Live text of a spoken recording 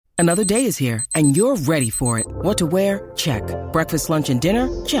Another day is here, and you're ready for it. What to wear? Check. Breakfast, lunch, and dinner?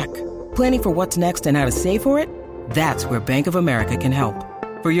 Check. Planning for what's next and how to save for it? That's where Bank of America can help.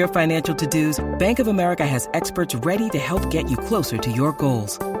 For your financial to-dos, Bank of America has experts ready to help get you closer to your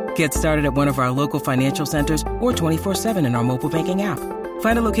goals. Get started at one of our local financial centers or 24/7 in our mobile banking app.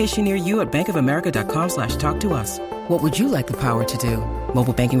 Find a location near you at bankofamerica.com/talktous. What would you like the power to do?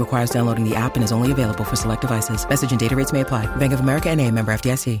 Mobile banking requires downloading the app and is only available for select devices. Message and data rates may apply. Bank of America N.A., member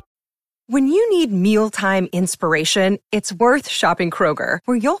FDIC. When you need mealtime inspiration, it's worth shopping Kroger,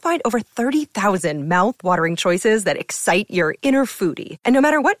 where you'll find over 30,000 mouth-watering choices that excite your inner foodie. And no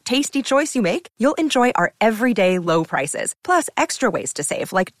matter what tasty choice you make, you'll enjoy our everyday low prices, plus extra ways to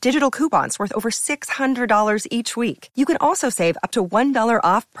save, like digital coupons worth over $600 each week. You can also save up to $1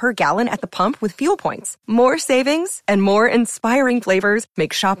 off per gallon at the pump with fuel points. More savings and more inspiring flavors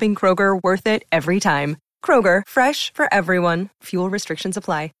make shopping Kroger worth it every time. Kroger, fresh for everyone. Fuel restrictions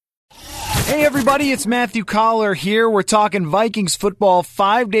apply. Hey everybody, it's Matthew Collar here. We're talking Vikings football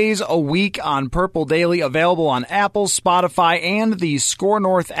 5 days a week on Purple Daily, available on Apple, Spotify, and the Score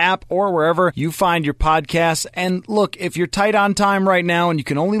North app, or wherever you find your podcasts. And look, if you're tight on time right now and you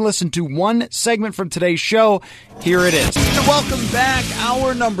can only listen to one segment from today's show, here it is. And welcome back.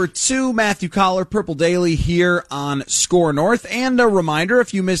 Hour number 2, Matthew Collar, Purple Daily here on Score North. And a reminder,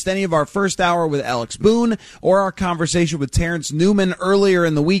 if you missed any of our first hour with Alex Boone or our conversation with Terrence Newman earlier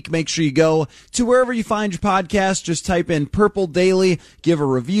in the week, make sure you go to wherever you find your podcast. Just type in Purple Daily, give a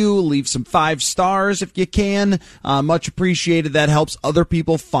review, leave some 5 stars if you can. Much appreciated. That helps other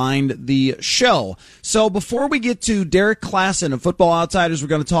people find the show. So before we get to Derek Klassen of Football Outsiders, we're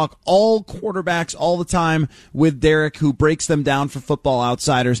going to talk all quarterbacks all the time with Derek, who breaks them down for Football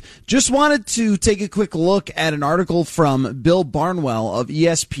Outsiders. Just wanted to take a quick look at an article from Bill Barnwell of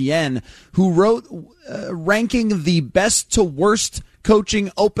ESPN, who wrote ranking the best to worst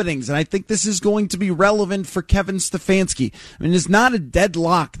coaching openings, and I think this is going to be relevant for Kevin Stefanski. I mean, it's not a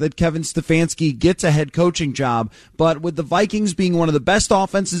deadlock that Kevin Stefanski gets a head coaching job, but with the Vikings being one of the best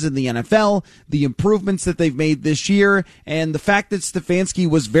offenses in the NFL, the improvements that they've made this year, and the fact that Stefanski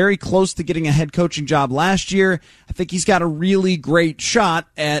was very close to getting a head coaching job last year, I think he's got a really great shot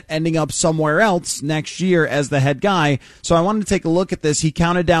at ending up somewhere else next year as the head guy. So I wanted to take a look at this. He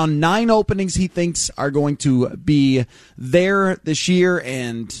counted down 9 openings he thinks are going to be there this year,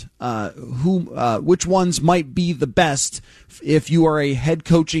 and which ones might be the best if you are a head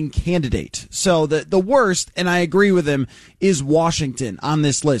coaching candidate. So the worst, and I agree with him, is Washington on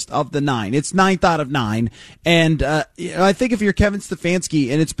this list of the 9. It's 9th out of 9. And I think if you're Kevin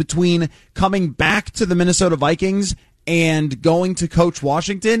Stefanski and it's between coming back to the Minnesota Vikings and going to coach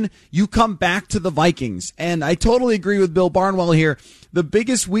Washington, you come back to the Vikings. And I totally agree with Bill Barnwell here. The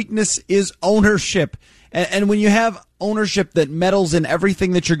biggest weakness is ownership. And when you have ownership that meddles in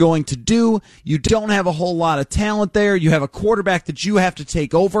everything that you're going to do, you don't have a whole lot of talent there. You have a quarterback that you have to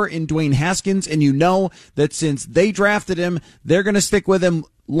take over in Dwayne Haskins, and you know that since they drafted him, they're going to stick with him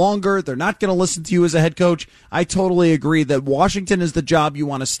longer. They're not going to listen to you as a head coach. I totally agree that Washington is the job you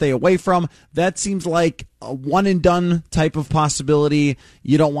want to stay away from. That seems like a one-and-done type of possibility.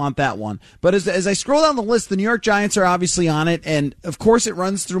 You don't want that one. But as I scroll down the list, the New York Giants are obviously on it, and of course it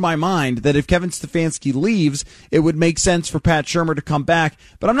runs through my mind that if Kevin Stefanski leaves, it would make sense for Pat Shurmur to come back.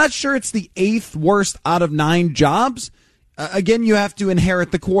 But I'm not sure it's the 8th worst out of 9 jobs. Again, you have to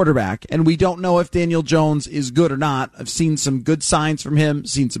inherit the quarterback, and we don't know if Daniel Jones is good or not. I've seen some good signs from him,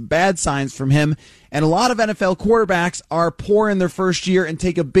 seen some bad signs from him, and a lot of NFL quarterbacks are poor in their first year and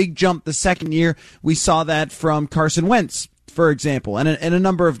take a big jump the second year. We saw that from Carson Wentz, for example, and a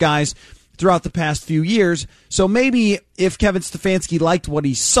number of guys throughout the past few years. So maybe if Kevin Stefanski liked what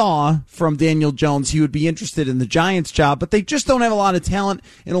he saw from Daniel Jones, he would be interested in the Giants job, but they just don't have a lot of talent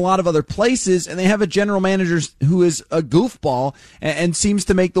in a lot of other places, and they have a general manager who is a goofball and seems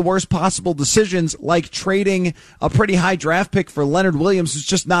to make the worst possible decisions, like trading a pretty high draft pick for Leonard Williams, who's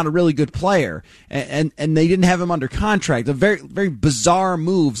just not a really good player, and they didn't have him under contract. A very, very bizarre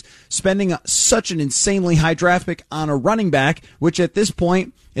moves, spending such an insanely high draft pick on a running back, which at this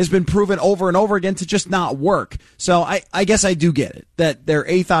point has been proven over and over again to just not work. So I guess I do get it, that they're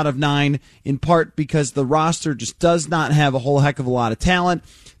 8th out of 9, in part because the roster just does not have a whole heck of a lot of talent.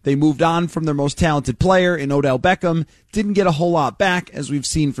 They moved on from their most talented player in Odell Beckham, didn't get a whole lot back, as we've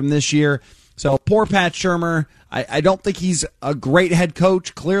seen from this year. So poor Pat Shurmur. I don't think he's a great head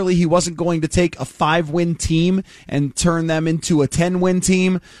coach. Clearly, he wasn't going to take a 5-win team and turn them into a 10-win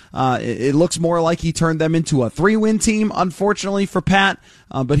team. It looks more like he turned them into a 3-win team, unfortunately for Pat.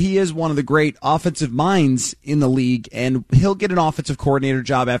 But he is one of the great offensive minds in the league, and he'll get an offensive coordinator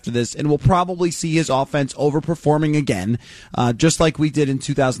job after this, and we'll probably see his offense overperforming again, just like we did in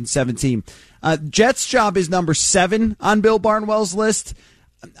 2017. Jets' job is number 7 on Bill Barnwell's list.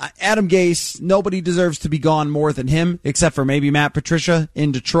 Adam Gase, nobody deserves to be gone more than him, except for maybe Matt Patricia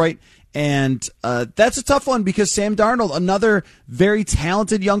in Detroit. And that's a tough one because Sam Darnold, another very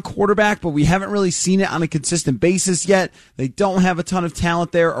talented young quarterback, but we haven't really seen it on a consistent basis yet. They don't have a ton of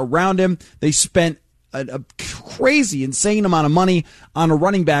talent there around him. They spent a crazy, insane amount of money on a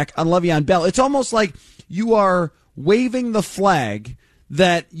running back, on Le'Veon Bell. It's almost like you are waving the flag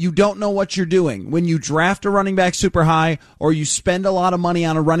that you don't know what you're doing when you draft a running back super high or you spend a lot of money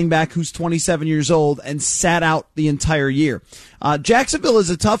on a running back who's 27 years old and sat out the entire year. Jacksonville is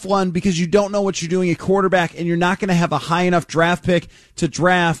a tough one because you don't know what you're doing at quarterback, and you're not going to have a high enough draft pick to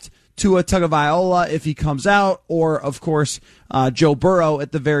draft Tua Tagovailoa if he comes out, or, of course, Joe Burrow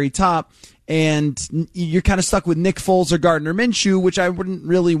at the very top. And you're kind of stuck with Nick Foles or Gardner Minshew, which I wouldn't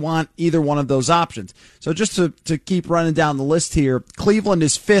really want either one of those options. So just to keep running down the list here, Cleveland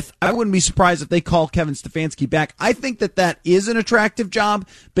is 5th. I wouldn't be surprised if they call Kevin Stefanski back. I think that is an attractive job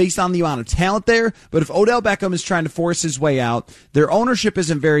based on the amount of talent there. But if Odell Beckham is trying to force his way out, their ownership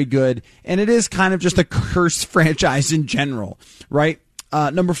isn't very good, and it is kind of just a cursed franchise in general, right?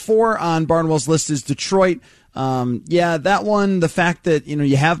 Number 4 on Barnwell's list is Detroit. That one, the fact that,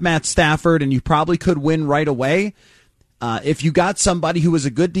 you have Matt Stafford and you probably could win right away. If you got somebody who was a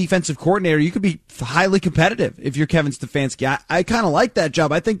good defensive coordinator, you could be highly competitive if you're Kevin Stefanski. I kind of like that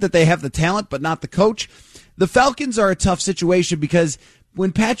job. I think that they have the talent, but not the coach. The Falcons are a tough situation because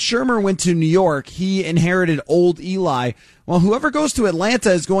when Pat Shurmur went to New York, he inherited old Eli. Well, whoever goes to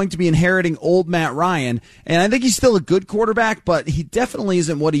Atlanta is going to be inheriting old Matt Ryan. And I think he's still a good quarterback, but he definitely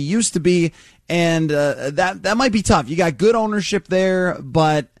isn't what he used to be. And that might be tough. You got good ownership there,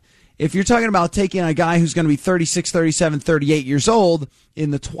 but if you're talking about taking a guy who's going to be 36, 37, 38 years old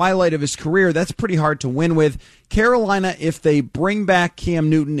in the twilight of his career, that's pretty hard to win with. Carolina, if they bring back Cam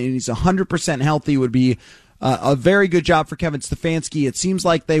Newton and he's 100% healthy, would be a very good job for Kevin Stefanski. It seems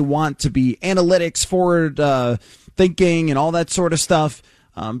like they want to be analytics, forward thinking, and all that sort of stuff.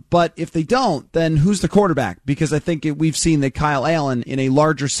 But if they don't, then who's the quarterback? Because I think we've seen that Kyle Allen, in a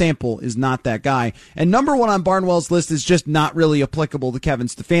larger sample, is not that guy. And number 1 on Barnwell's list is just not really applicable to Kevin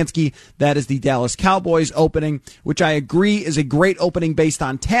Stefanski. That is the Dallas Cowboys opening, which I agree is a great opening based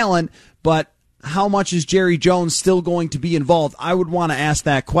on talent, but how much is Jerry Jones still going to be involved? I would want to ask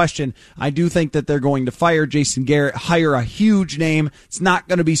that question. I do think that they're going to fire Jason Garrett, hire a huge name. It's not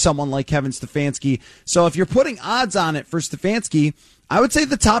going to be someone like Kevin Stefanski. So if you're putting odds on it for Stefanski, I would say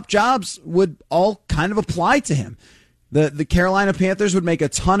the top jobs would all kind of apply to him. The Carolina Panthers would make a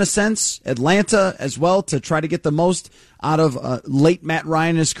ton of sense. Atlanta as well, to try to get the most out of late Matt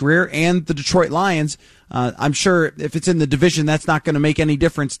Ryan in his career, and the Detroit Lions. I'm sure if it's in the division, that's not going to make any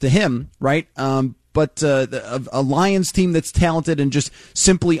difference to him, right? But a Lions team that's talented and just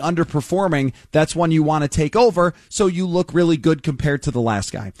simply underperforming, that's one you want to take over so you look really good compared to the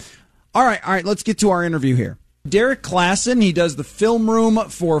last guy. All right, let's get to our interview here. Derek Klassen, he does the Film Room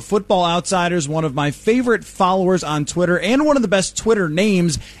for Football Outsiders, one of my favorite followers on Twitter, and one of the best Twitter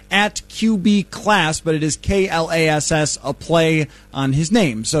names at QB Class, but it is Klass, a play on his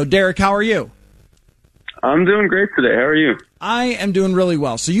name. So, Derek, how are you? I'm doing great today. How are you? I am doing really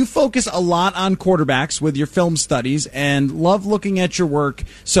well. So you focus a lot on quarterbacks with your film studies and love looking at your work.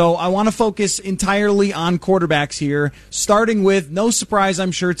 So I want to focus entirely on quarterbacks here, starting with, no surprise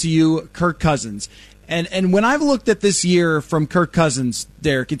I'm sure to you, Kirk Cousins. And when I've looked at this year from Kirk Cousins,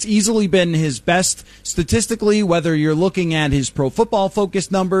 Derek, it's easily been his best statistically, whether you're looking at his Pro Football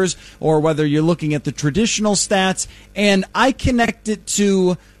Focus numbers or whether you're looking at the traditional stats. And I connect it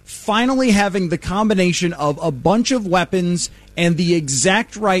to finally having the combination of a bunch of weapons and the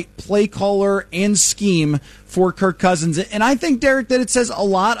exact right play caller and scheme for Kirk Cousins. And I think, Derek, that it says a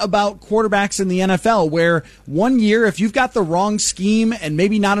lot about quarterbacks in the NFL, where one year, if you've got the wrong scheme and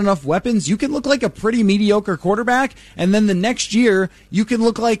maybe not enough weapons, you can look like a pretty mediocre quarterback. And then the next year, you can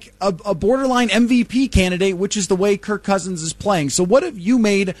look like a borderline MVP candidate, which is the way Kirk Cousins is playing. So what have you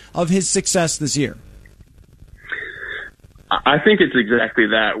made of his success this year? I think it's exactly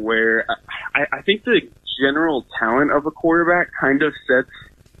that, where I think the general talent of a quarterback kind of sets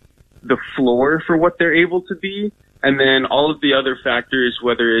the floor for what they're able to be. And then all of the other factors,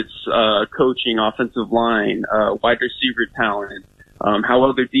 whether it's coaching, offensive line, wide receiver talent, how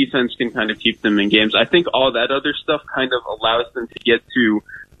well their defense can kind of keep them in games. I think all that other stuff kind of allows them to get to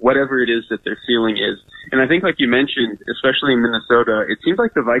whatever it is that their ceiling is. And I think, like you mentioned, especially in Minnesota, it seems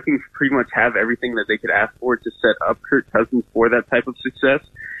like the Vikings pretty much have everything that they could ask for to set up Kirk Cousins for that type of success.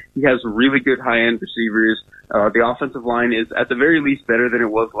 He has really good high-end receivers. The offensive line is, at the very least, better than it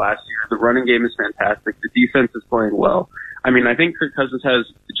was last year. The running game is fantastic. The defense is playing well. I mean, I think Kirk Cousins has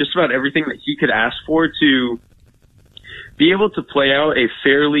just about everything that he could ask for to be able to play out a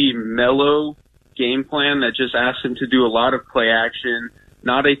fairly mellow game plan that just asks him to do a lot of play action,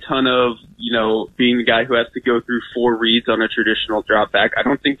 not a ton of, being the guy who has to go through 4 reads on a traditional drop back. I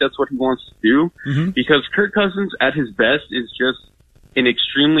don't think that's what he wants to do because Kirk Cousins at his best is just an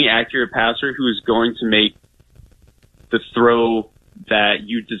extremely accurate passer who is going to make the throw that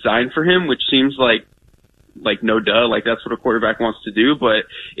you designed for him, which seems like no duh, like that's what a quarterback wants to do. But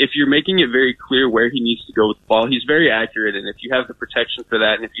if you're making it very clear where he needs to go with the ball, he's very accurate. And if you have the protection for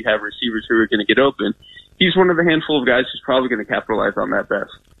that, and if you have receivers who are going to get open, he's one of the handful of guys who's probably going to capitalize on that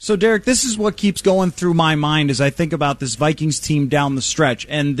best. So, Derek, this is what keeps going through my mind as I think about this Vikings team down the stretch.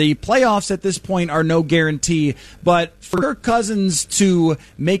 And the playoffs at this point are no guarantee, but for Kirk Cousins to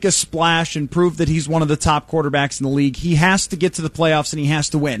make a splash and prove that he's one of the top quarterbacks in the league, he has to get to the playoffs and he has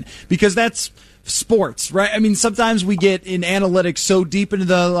to win. Because that's sports, right? I mean, sometimes we get in analytics so deep into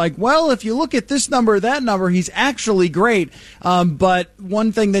the if you look at this number, that number, he's actually great. But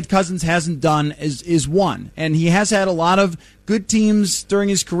one thing that Cousins hasn't done is won. And he has had a lot of good teams during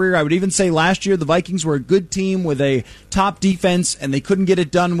his career. I would even say last year the Vikings were a good team with a top defense, and they couldn't get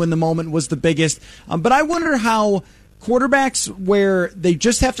it done when the moment was the biggest. But I wonder how quarterbacks where they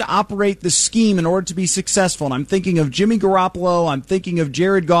just have to operate the scheme in order to be successful. And I'm thinking of Jimmy Garoppolo. I'm thinking of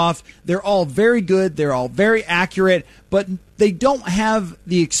Jared Goff. They're all very good. They're all very accurate, but they don't have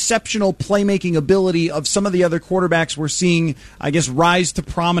the exceptional playmaking ability of some of the other quarterbacks we're seeing, I guess, rise to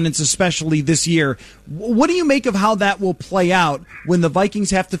prominence, especially this year. What do you make of how that will play out when the Vikings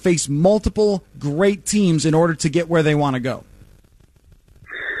have to face multiple great teams in order to get where they want to go?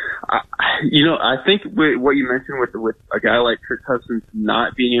 I think what you mentioned with a guy like Kirk Cousins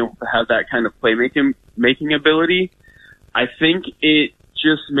not being able to have that kind of playmaking ability, I think it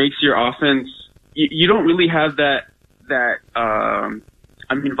just makes your offense. You don't really have that.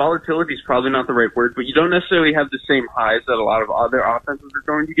 Volatility is probably not the right word, but you don't necessarily have the same highs that a lot of other offenses are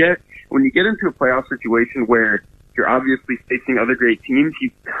going to get. When you get into a playoff situation where you're obviously facing other great teams,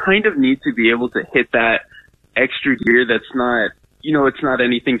 you kind of need to be able to hit that extra gear that's not. It's not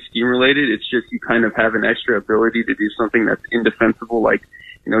anything scheme related. It's just you kind of have an extra ability to do something that's indefensible, like,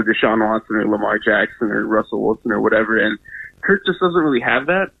 Deshaun Watson or Lamar Jackson or Russell Wilson or whatever. And Kirk just doesn't really have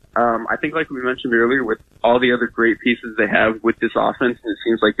that. I think, like we mentioned earlier, with all the other great pieces they have with this offense, and it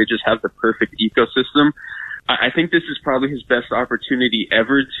seems like they just have the perfect ecosystem. I think this is probably his best opportunity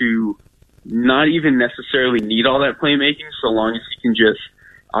ever to not even necessarily need all that playmaking, so long as he can just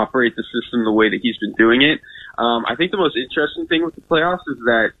operate the system the way that he's been doing it. I think the most interesting thing with the playoffs is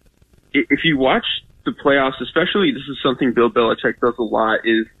that if you watch the playoffs, especially this is something Bill Belichick does a lot,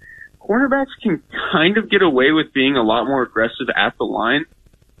 is cornerbacks can kind of get away with being a lot more aggressive at the line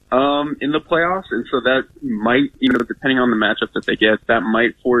in the playoffs. And so that might, depending on the matchup that they get, that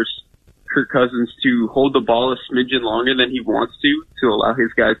might force Kirk Cousins to hold the ball a smidgen longer than he wants to allow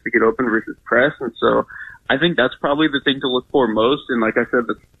his guys to get open versus press. And so I think that's probably the thing to look for most. And like I said,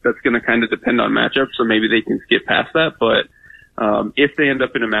 that's going to kind of depend on matchups, so maybe they can skip past that. But if they end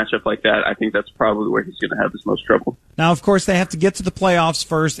up in a matchup like that, I think that's probably where he's going to have his most trouble. Now, of course, they have to get to the playoffs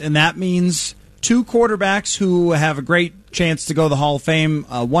first, and that means two quarterbacks who have a great chance to go to the Hall of Fame.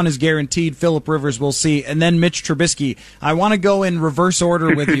 One is guaranteed. Phillip Rivers, we'll see. And then Mitch Trubisky. I want to go in reverse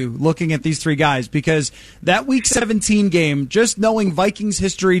order with you, looking at these three guys, because that Week 17 game, just knowing Vikings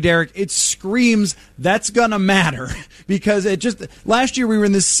history, Derek, it screams that's going to matter. Because last year we were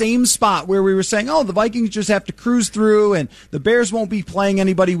in the same spot where we were saying, the Vikings just have to cruise through, and the Bears won't be playing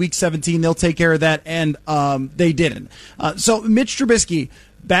anybody Week 17. They'll take care of that, and they didn't. So Mitch Trubisky,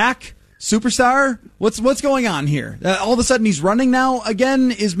 back. Superstar? What's going on here? All of a sudden he's running now again?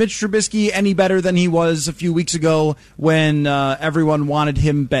 Is Mitch Trubisky any better than he was a few weeks ago when everyone wanted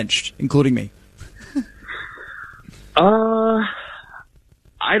him benched, including me? I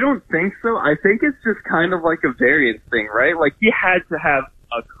don't think so. I think it's just kind of like a variance thing, right? Like, he had to have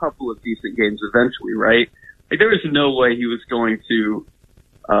a couple of decent games eventually, right? Like, there was no way he was going to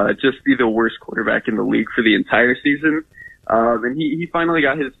just be the worst quarterback in the league for the entire season. And he finally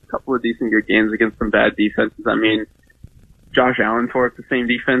got his couple of decent good games against some bad defenses. I mean, Josh Allen tore up the same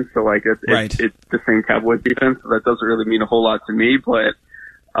defense, so it's the same Cowboys defense, so that doesn't really mean a whole lot to me. But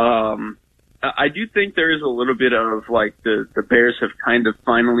I do think there is a little bit of, like, the Bears have kind of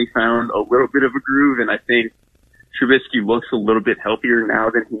finally found a little bit of a groove, and I think Trubisky looks a little bit healthier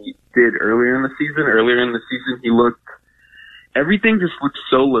now than he did earlier in the season. Earlier in the season, everything just looked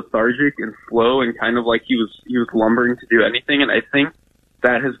so lethargic and slow and kind of like he was lumbering to do anything, and I think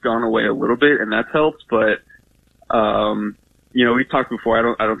that has gone away a little bit, and that's helped, but, we've talked before,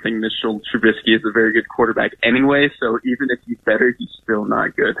 I don't think Mitchell Trubisky is a very good quarterback anyway, so even if he's better, he's still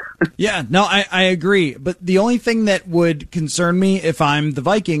not good. Yeah, no, I agree. But the only thing that would concern me if I'm the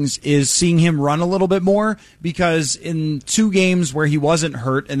Vikings is seeing him run a little bit more, because in 2 games where he wasn't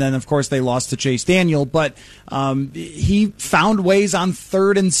hurt, and then, of course, they lost to Chase Daniel, but he found ways on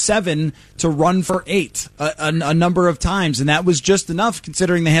 3rd and 7 to run for 8 a number of times, and that was just enough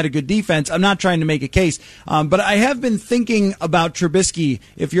considering they had a good defense. I'm not trying to make a case, but I have been thinking about Trubisky.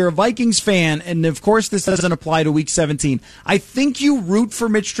 If you're a Vikings fan, and of course this doesn't apply to Week 17, I think you root for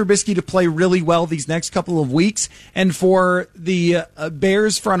Mitch Trubisky to play really well these next couple of weeks, and for the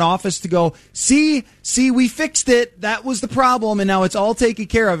Bears front office to go, see, we fixed it. That was the problem, and now it's all taken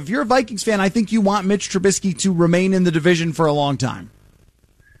care of. If you're a Vikings fan, I think you want Mitch Trubisky to remain in the division for a long time.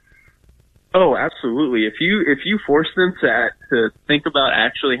 Oh, absolutely. If you force them to think about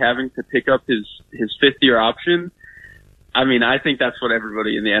actually having to pick up his 5th-year option, I mean, I think that's what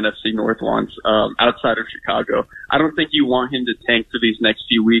everybody in the NFC North wants, outside of Chicago. I don't think you want him to tank for these next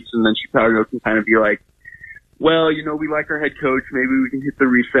few weeks, and then Chicago can kind of be like, well, we like our head coach. Maybe we can hit the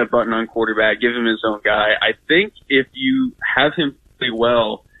reset button on quarterback, give him his own guy. I think if you have him play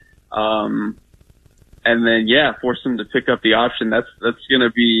well, and then, force him to pick up the option, that's going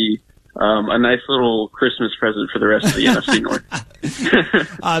to be a nice little Christmas present for the rest of the NFC North.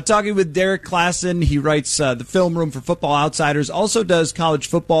 Talking with Derek Klassen, he writes the Film Room for Football Outsiders, also does college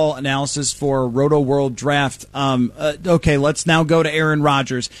football analysis for Roto World Draft. Okay, let's now go to Aaron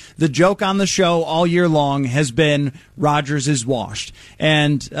Rodgers. The joke on the show all year long has been Rodgers is washed.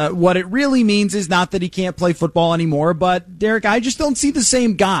 And what it really means is not that he can't play football anymore, but, Derek, I just don't see the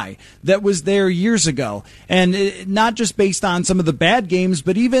same guy that was there years ago. And not just based on some of the bad games,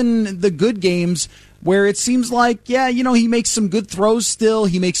 but even the good games where it seems like, he makes some good throws still,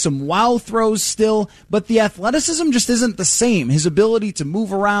 he makes some wow throws still, but the athleticism just isn't the same. His ability to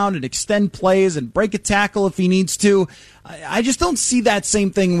move around and extend plays and break a tackle if he needs to, I just don't see that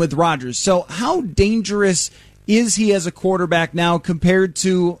same thing with Rodgers. So how dangerous is he as a quarterback now compared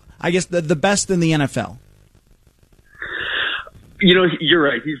to, I guess, the best in the NFL? You're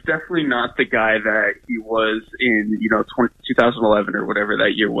right. He's definitely not the guy that he was in, 2011 or whatever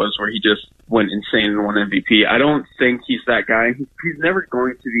that year was, where he just went insane and won MVP. I don't think he's that guy. He's never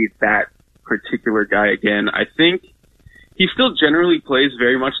going to be that particular guy again. I think he still generally plays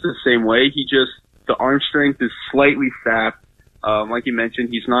very much the same way. The arm strength is slightly sapped. Like you mentioned,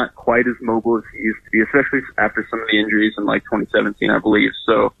 he's not quite as mobile as he used to be, especially after some of the injuries in 2017, I believe.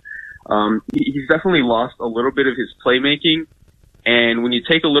 So, he's definitely lost a little bit of his playmaking. And when you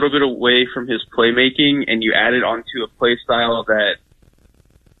take a little bit away from his playmaking and you add it onto a play style that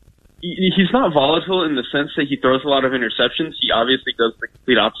he's not volatile in the sense that he throws a lot of interceptions. He obviously does the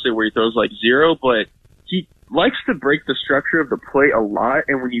complete opposite where he throws 0, but he likes to break the structure of the play a lot.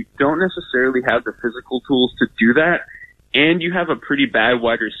 And when you don't necessarily have the physical tools to do that, and you have a pretty bad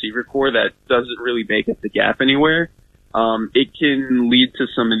wide receiver core that doesn't really make up the gap anywhere, it can lead to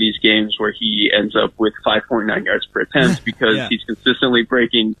some of these games where he ends up with 5.9 yards per attempt because he's consistently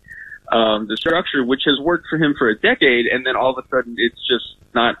breaking the structure, which has worked for him for a decade, and then all of a sudden it's just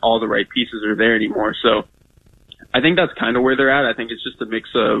not all the right pieces are there anymore. So I think that's kind of where they're at. I think it's just a mix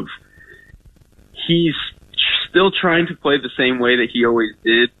of he's still trying to play the same way that he always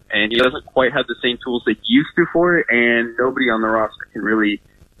did, and he doesn't quite have the same tools that he used to for it, and nobody on the roster can really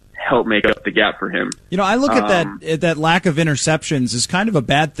help make up the gap for him. I look at that lack of interceptions as kind of a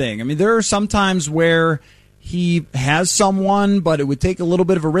bad thing. I mean, there are some times where he has someone, but it would take a little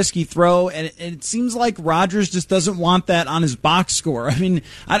bit of a risky throw, and it seems like Rodgers just doesn't want that on his box score. I mean,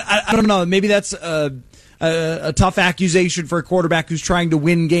 I don't know. Maybe that's a tough accusation for a quarterback who's trying to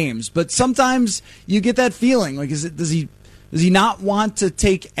win games, but sometimes you get that feeling. Like, does he not want to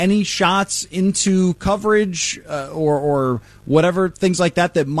take any shots into coverage or whatever, things like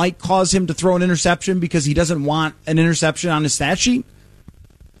that might cause him to throw an interception because he doesn't want an interception on his stat sheet?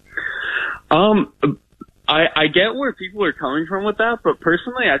 I get where people are coming from with that, but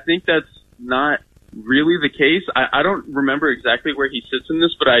personally I think that's not really the case. I don't remember exactly where he sits in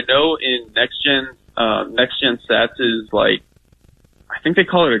this, but I know in Next Gen Stats is I think they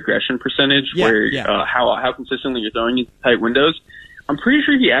call it aggression percentage, how consistently you're throwing in tight windows. I'm pretty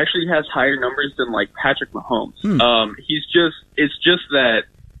sure he actually has higher numbers than Patrick Mahomes. It's just that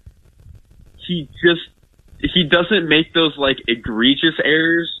he doesn't make those like egregious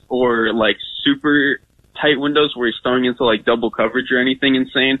errors or like super tight windows where he's throwing into like double coverage or anything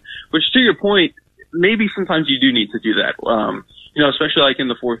insane, which to your point, maybe sometimes you do need to do that. Especially like in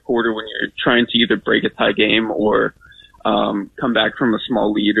the fourth quarter when you're trying to either break a tie game or come back from a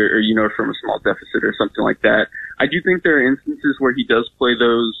small lead or from a small deficit or something like that. I do think there are instances where he does play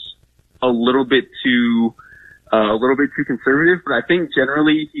those a little bit too conservative, but I think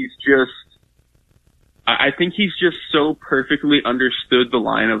generally he's just so perfectly understood the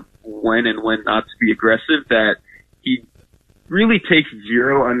line of when and when not to be aggressive that he really takes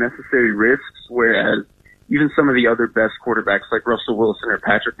zero unnecessary risks, whereas even some of the other best quarterbacks like Russell Wilson or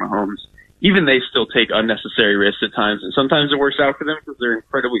Patrick Mahomes, even they still take unnecessary risks at times, and sometimes it works out for them because they're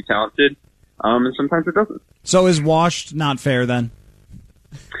incredibly talented, and sometimes it doesn't. So is washed not fair then?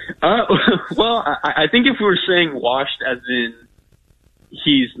 Well, I think if we were saying washed as in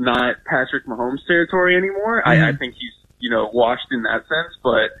he's not Patrick Mahomes territory anymore, I think he's, washed in that sense.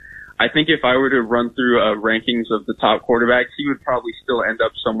 But I think if I were to run through rankings of the top quarterbacks, he would probably still end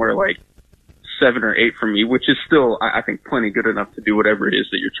up somewhere like 7 or 8 for me, which is still, I think, plenty good enough to do whatever it is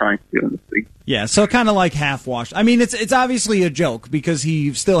that you're trying to do in this league. Yeah, so kind of like half washed. I mean, it's obviously a joke because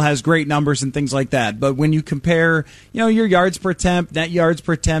he still has great numbers and things like that. But when you compare, your yards per attempt, net yards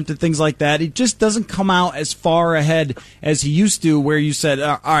per attempt, and things like that, it just doesn't come out as far ahead as he used to, where you said,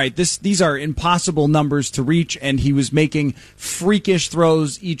 all right, these are impossible numbers to reach, and he was making freakish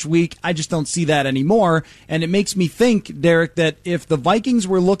throws each week. I just don't see that anymore. And it makes me think, Derek, that if the Vikings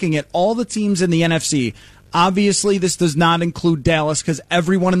were looking at all the teams in the NFC, obviously this does not include Dallas because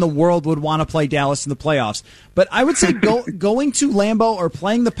everyone in the world would want to play Dallas in the playoffs. But I would say going to Lambeau or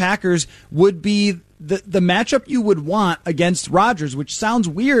playing the Packers would be the matchup you would want against Rodgers, which sounds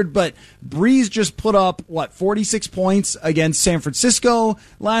weird, but Breeze just put up, 46 points against San Francisco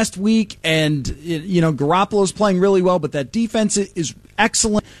last week, and, Garoppolo's playing really well, but that defense is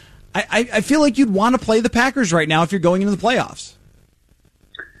excellent. I feel like you'd want to play the Packers right now if you're going into the playoffs.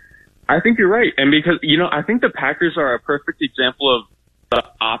 I think you're right. And because, I think the Packers are a perfect example of the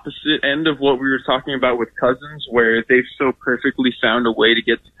opposite end of what we were talking about with Cousins, where they've so perfectly found a way to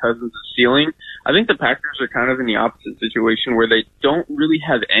get to Cousins' ceiling. I think the Packers are kind of in the opposite situation where they don't really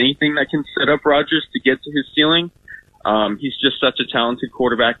have anything that can set up Rodgers to get to his ceiling. He's just such a talented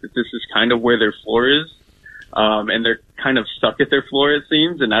quarterback that this is kind of where their floor is. And they're kind of stuck at their floor, it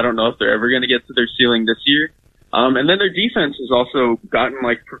seems, and I don't know if they're ever going to get to their ceiling this year. And then their defense has also gotten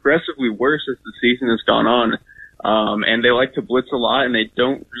progressively worse as the season has gone on. And they like to blitz a lot, and they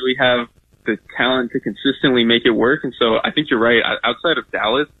don't really have the talent to consistently make it work. And so I think you're right. Outside of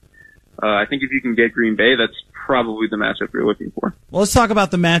Dallas, I think if you can get Green Bay, that's probably the matchup you're looking for. Well, let's talk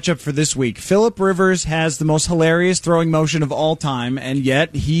about the matchup for this week. Phillip Rivers has the most hilarious throwing motion of all time, and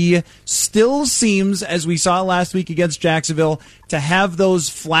yet he still seems, as we saw last week against Jacksonville, to have those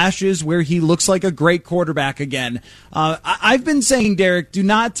flashes where he looks like a great quarterback again. I've been saying, Derek, do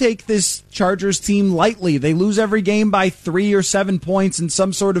not take this Chargers team lightly. They lose every game by 3 or 7 points in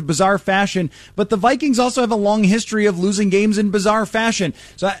some sort of bizarre fashion, but the Vikings also have a long history of losing games in bizarre fashion.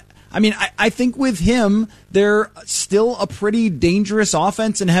 So I think with him, they're still a pretty dangerous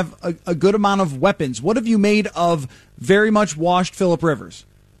offense and have a good amount of weapons. What have you made of very much washed Phillip Rivers?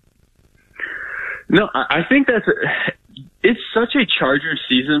 No, I think it's such a Chargers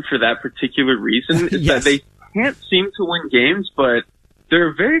season for that particular reason. Is Yes. that they can't seem to win games, but they're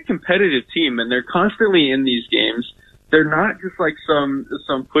a very competitive team, and they're constantly in these games. They're not just like some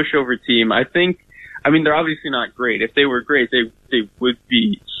pushover team. They're obviously not great. If they were great, they would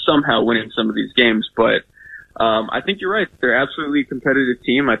be somehow winning some of these games. But I think you're right. They're absolutely a competitive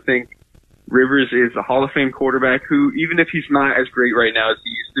team. I think Rivers is a Hall of Fame quarterback who, even if he's not as great right now as he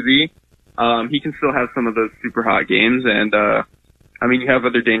used to be, he can still have some of those super hot games. And, you have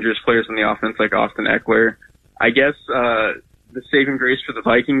other dangerous players on the offense like Austin Eckler. I guess the saving grace for the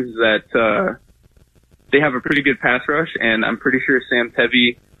Vikings is that they have a pretty good pass rush, and I'm pretty sure Sam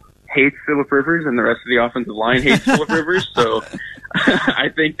Tevy hates Phillip Rivers, and the rest of the offensive line hates Phillip Rivers. So I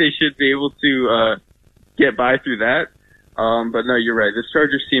think they should be able to get by through that. But no, you're right. This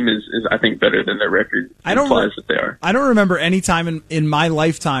Chargers team is I think, better than their record implies that they are. I don't remember any time in my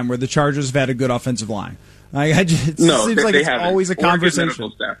lifetime where the Chargers have had a good offensive line. It seems like it's always a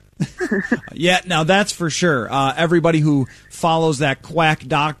conversation. Yeah, now that's for sure. Everybody who follows that quack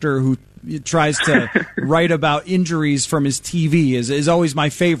doctor who tries to write about injuries from his TV is always my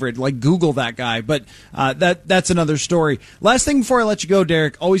favorite. Google that guy. But that's another story. Last thing before I let you go,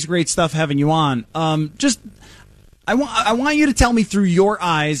 Derek. Always great stuff having you on. I want you to tell me through your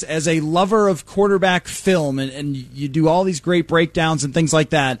eyes as a lover of quarterback film, and you do all these great breakdowns and things like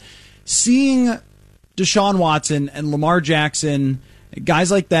that. seeing Deshaun Watson and Lamar Jackson,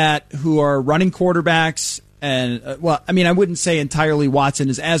 guys like that who are running quarterbacks, and I wouldn't say entirely Watson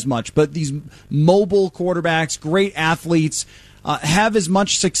is as much, but these mobile quarterbacks, great athletes, have as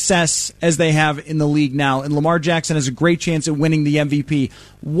much success as they have in the league now, and Lamar Jackson has a great chance at winning the MVP.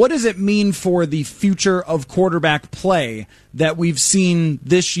 What does it mean for the future of quarterback play that we've seen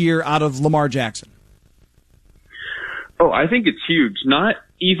this year out of Lamar Jackson? Oh, I think it's huge. Not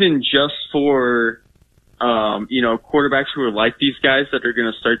even just for, quarterbacks who are like these guys that are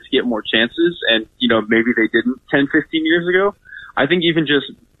going to start to get more chances and, maybe they didn't 10, 15 years ago. I think even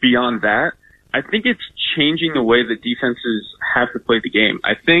just beyond that, I think it's changing the way that defenses have to play the game.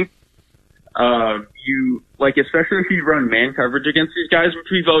 I think, especially if you run man coverage against these guys, which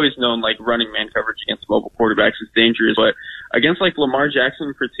we've always known, running man coverage against mobile quarterbacks is dangerous, but against Lamar Jackson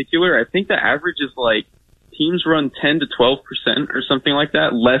in particular, I think the average is teams run 10 to 12% or something like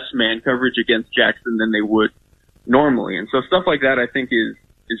that, less man coverage against Jackson than they would normally. And so stuff like that I think is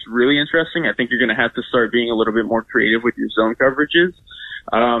really interesting. I think you're going to have to start being a little bit more creative with your zone coverages.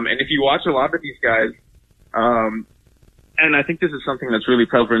 And if you watch a lot of these guys, and I think this is something that's really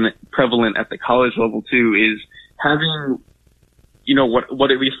prevalent at the college level too, is having,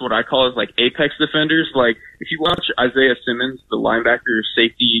 what at least what I call is apex defenders. If you watch Isaiah Simmons, the linebacker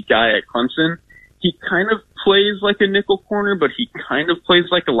safety guy at Clemson, he kind of plays like a nickel corner, but he kind of plays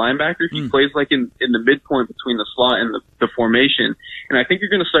like a linebacker. He plays in the midpoint between the slot and the formation. And I think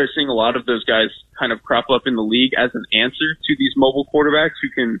you're going to start seeing a lot of those guys kind of crop up in the league as an answer to these mobile quarterbacks who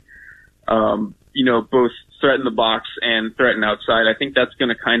can, both threaten the box and threaten outside. I think that's going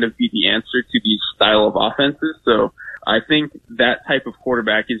to kind of be the answer to these style of offenses. So I think that type of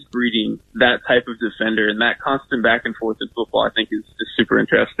quarterback is breeding that type of defender, and that constant back and forth in football I think is super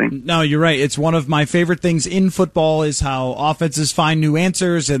interesting. No, you're right. It's one of my favorite things in football is how offenses find new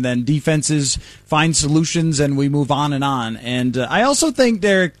answers and then defenses find solutions, and we move on and on. And I also think,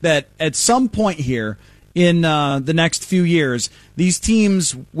 Derek, that at some point here in the next few years, these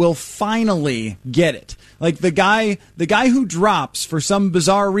teams will finally get it. The guy who drops for some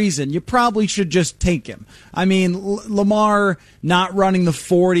bizarre reason, you probably should just take him. I mean, Lamar not running the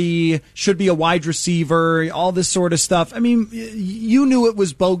 40, should be a wide receiver, all this sort of stuff. I mean, you knew it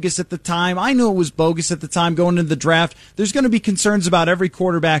was bogus at the time. I knew it was bogus at the time going into the draft. There's going to be concerns about every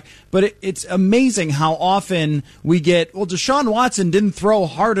quarterback, but it's amazing how often we get, Deshaun Watson didn't throw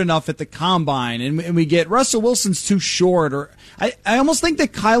hard enough at the combine, and we get Russell Wilson's too short, or I almost think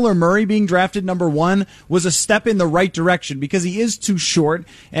that Kyler Murray being drafted number 1 was a step in the right direction because he is too short,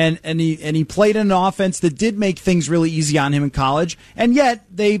 and he played in an offense that did make things really easy on him in college, and yet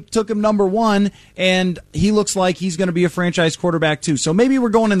they took him number 1, and he looks like he's going to be a franchise quarterback too. So maybe we're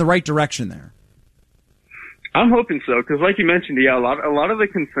going in the right direction there. I'm hoping so, because like you mentioned, a lot of the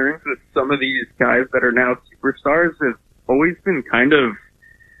concerns with some of these guys that are now superstars have always been kind of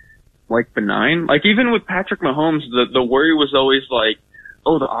benign. Even with Patrick Mahomes, the worry was always the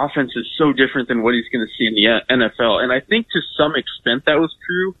offense is so different than what he's going to see in the NFL. And I think to some extent that was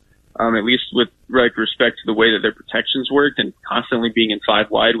true, at least with respect to the way that their protections worked and constantly being in 5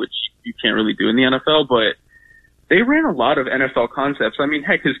 wide, which you can't really do in the NFL. But they ran a lot of NFL concepts. I mean,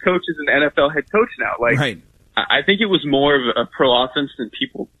 heck, his coach is an NFL head coach now. Right. I think it was more of a pro offense than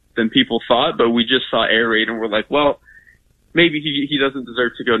people thought, but we just saw air raid and we're like, well, maybe he doesn't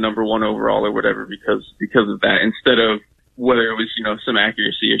deserve to go number 1 overall or whatever because of that, instead of whether it was, some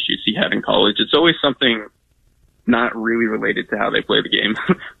accuracy issues he had in college. It's always something not really related to how they play the game.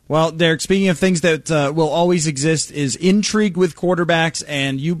 Well, Derek, speaking of things that will always exist is intrigue with quarterbacks,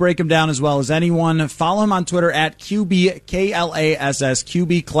 and you break them down as well as anyone. Follow him on Twitter at QBKLASS,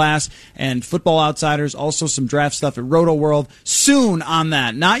 QB Class, and Football Outsiders. Also some draft stuff at Roto World. Soon on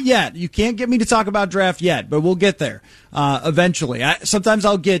that. Not yet. You can't get me to talk about draft yet, but we'll get there eventually. Sometimes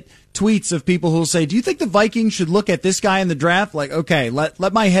I'll get tweets of people who will say, do you think the Vikings should look at this guy in the draft? Okay,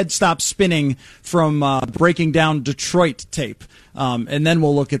 let my head stop spinning from breaking down Detroit tape. And then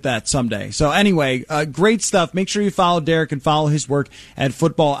we'll look at that someday. So anyway, great stuff. Make sure you follow Derek and follow his work at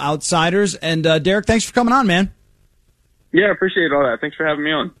Football Outsiders. And Derek, thanks for coming on, man. Yeah, I appreciate all that. Thanks for having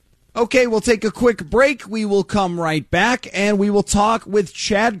me on. Okay, we'll take a quick break. We will come right back, and we will talk with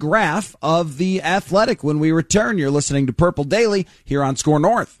Chad Graff of The Athletic when we return. You're listening to Purple Daily here on Score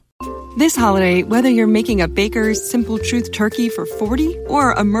North. This holiday, whether you're making a Baker's Simple Truth turkey for 40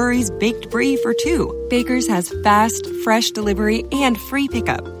 or a Murray's Baked Brie for 2, Baker's has fast, fresh delivery and free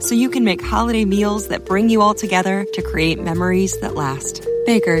pickup, so you can make holiday meals that bring you all together to create memories that last.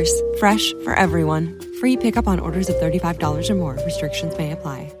 Baker's, fresh for everyone. Free pickup on orders of $35 or more. Restrictions may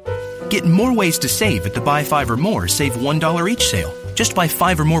apply. Get more ways to save at the Buy 5 or More Save $1 each sale. Just buy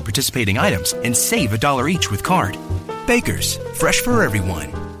 5 or more participating items and save $1 each with card. Baker's, fresh for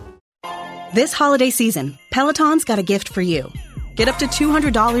everyone. This holiday season, Peloton's got a gift for you. Get up to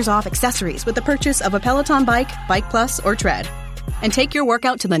 $200 off accessories with the purchase of a Peloton bike, Bike Plus, or Tread. And take your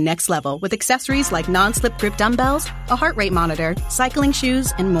workout to the next level with accessories like non-slip grip dumbbells, a heart rate monitor, cycling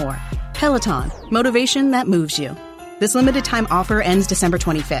shoes, and more. Peloton, motivation that moves you. This limited time offer ends December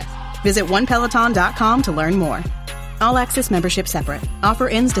 25th. Visit onepeloton.com to learn more. All access membership separate. Offer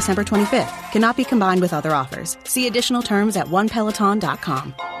ends December 25th. Cannot be combined with other offers. See additional terms at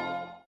onepeloton.com.